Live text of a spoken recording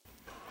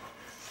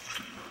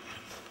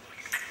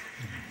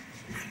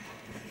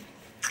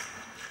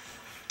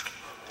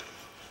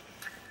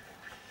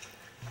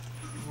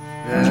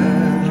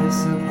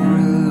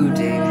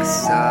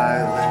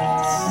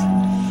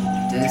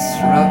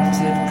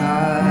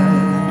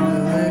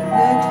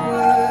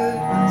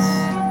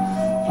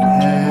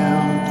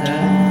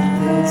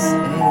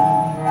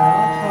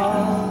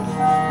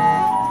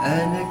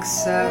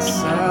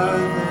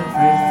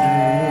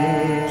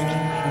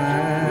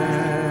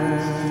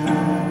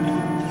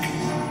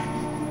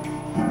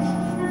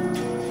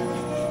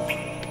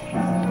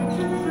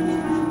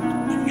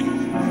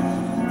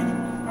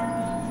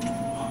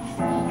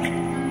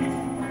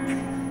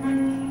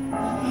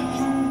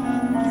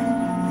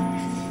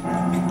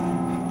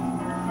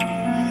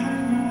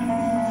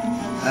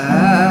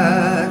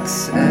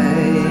Axe age,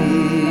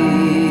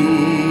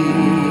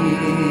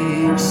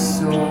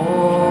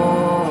 sword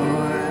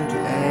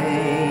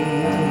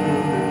age,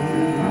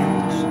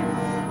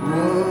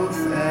 wolf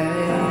age,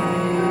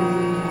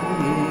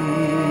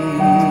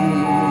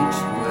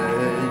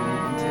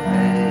 wind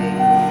age.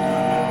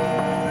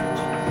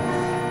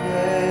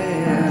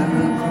 Yeah,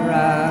 look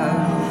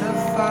round the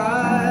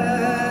fires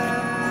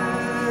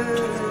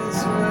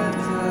with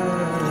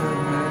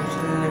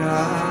averted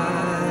eyes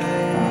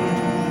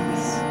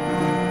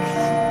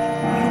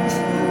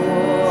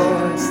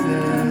towards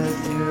the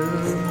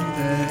doom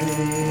they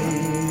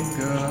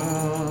go.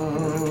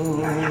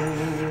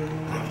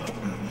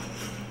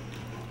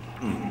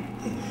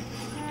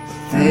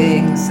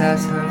 Things that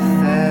are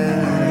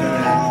fair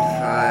and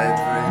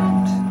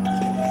vibrant,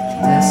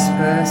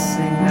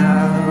 dispersing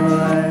now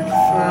like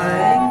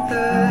flying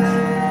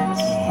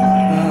birds.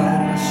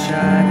 Long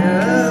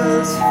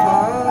shadows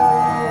fall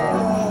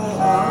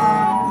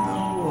on the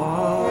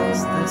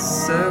walls. The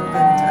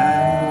serpent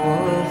and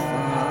wolf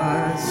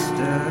are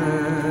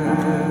stirred.